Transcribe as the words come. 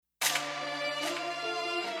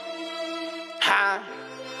Huh?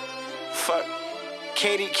 Fuck.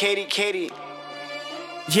 Katie.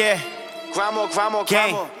 Yeah.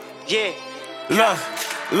 Grandma. Yeah.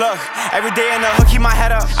 Look, every day in the hood, keep my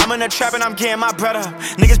head up. I'm in the trap and I'm getting my bread up.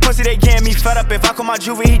 Niggas pussy, they getting me fed up. If I call my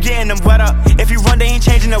juvie, he getting them wet up. If you run, they ain't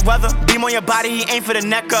changing the weather. Beam on your body, he ain't for the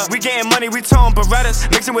neck up. We getting money, we towing Berettas.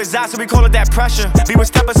 Mixing with Zaz, so we call it that pressure. Be with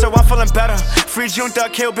steppers, so I'm feeling better. Free Junta,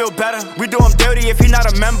 Kill Bill better. We do him dirty if he not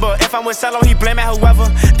a member. If I'm with Cello, he blame it whoever.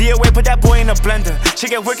 DOA, put that boy in a blender. She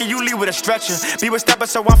get wicked, you leave with a stretcher. Be with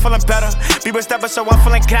steppers, so I'm feeling better. Be with steppers, so I'm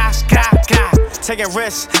feeling gra. Taking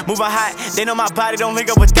risks, moving hot. They know my body don't link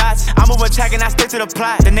up with dots. I move attacking, I stick to the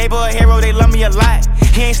plot. The neighborhood hero, they love me a lot.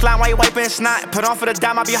 He ain't slime while you wiping snot. Put on for the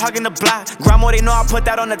dime, I be hugging the block. Grandma, they know I put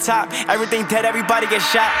that on the top. Everything dead, everybody get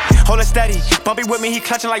shot. Hold it steady, Bumpy with me, he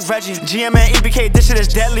clutching like Reggie. GM and EBK, this shit is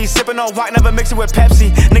deadly. Sipping on rock, never mix it with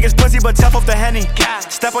Pepsi. Niggas pussy, but tough off the Henny.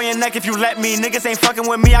 Step on your neck if you let me. Niggas ain't fucking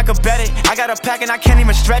with me, I could bet it. I got a pack and I can't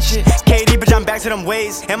even stretch it. KD, bitch, I'm back to them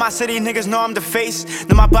ways. In my city, niggas know I'm the face.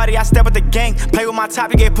 Know my body, I step with the gang. Play with my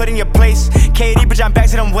top, you get put in your place. KD, bitch, I'm back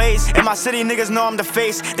to them ways. In my city, niggas know I'm the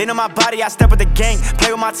face. They know my body, I step with the gang.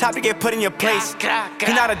 Play with my top, you get put in your place.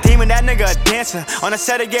 He not a demon, that nigga a dancer. On the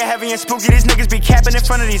set, it get heavy and spooky. These niggas be capping in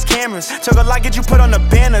front of these cameras. Took a lot, get you put on the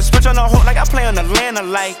banner. Switch on the hook like I play on the Atlanta.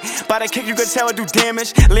 Like, by the kick, you could tell it do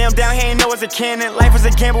damage. Lay him down, he ain't know it's a cannon. Life is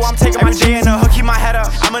a gamble, I'm taking my day in the hook, keep my head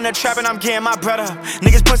up. I'm in the trap and I'm getting my bread up.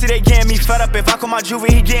 Niggas pussy, they getting me fed up. If I call my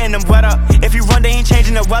juvie, he getting them wet up. If you run, they ain't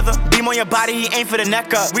changing the weather. Beam on your body, he ain't for the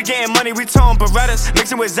neck up. We getting money, we towing Berettas.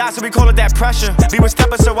 Mixing with Zaz, so we call it that pressure. Be with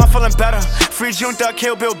steppers, so I'm feeling better. Free Junta,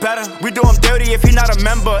 Kill Bill better. We do him dirty if he not a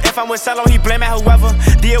member. If I'm with Cello, he blame it whoever.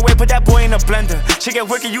 DOA, put that boy in a blender. She get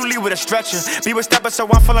wicked, you leave with a stretcher. Be with steppers, so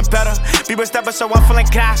I'm feeling better. Be with steppers, so I'm feeling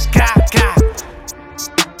gra.